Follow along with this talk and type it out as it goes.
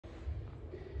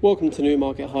Welcome to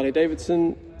Newmarket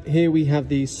Harley-Davidson. Here we have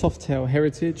the Softail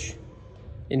Heritage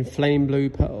in flame blue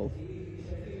pearl.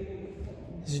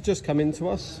 This has just come into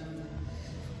us.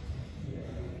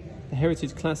 The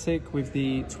Heritage Classic with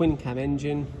the twin cam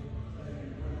engine,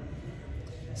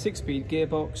 6-speed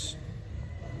gearbox,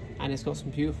 and it's got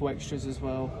some beautiful extras as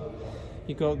well.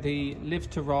 You've got the Live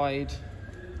to Ride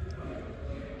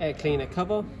air cleaner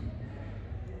cover,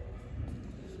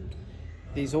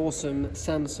 these awesome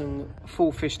Samsung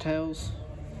full fishtails,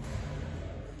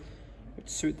 which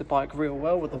suit the bike real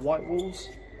well with the white walls,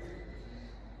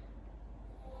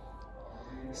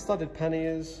 studded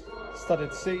panniers,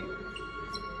 studded seat,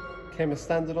 came as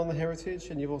standard on the Heritage,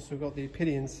 and you've also got the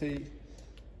pillion seat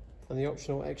and the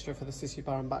optional extra for the sissy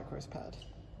bar and backrest pad.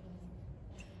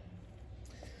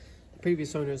 The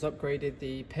previous owner has upgraded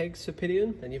the pegs for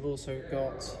pillion, and you've also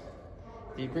got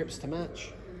the grips to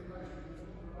match.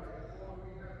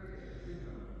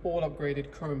 All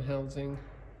upgraded chrome housing,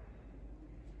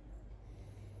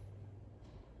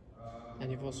 and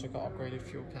you've also got upgraded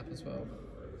fuel cap as well.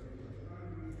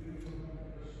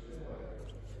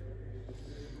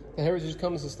 The Heritage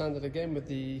comes as standard again with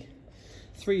the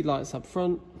 3 lights up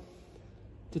front,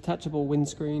 detachable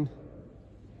windscreen,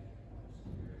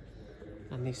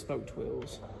 and these spoked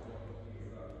wheels.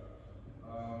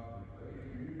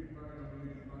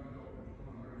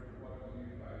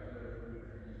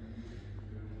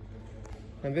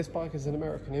 And this bike is an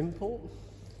American import,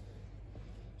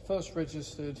 first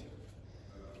registered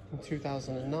in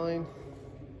 2009.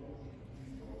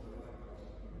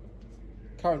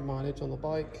 Current mileage on the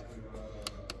bike,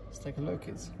 let's take a look,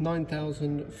 it's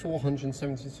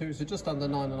 9,472, so just under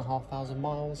 9,500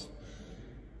 miles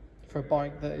for a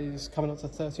bike that is coming up to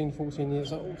 13-14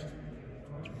 years old.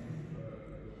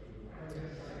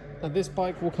 Now this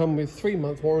bike will come with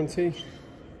 3-month warranty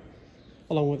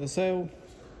along with the sale.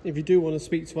 If you do want to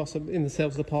speak to us in the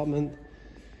sales department,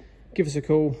 give us a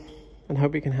call and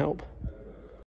hope we can help.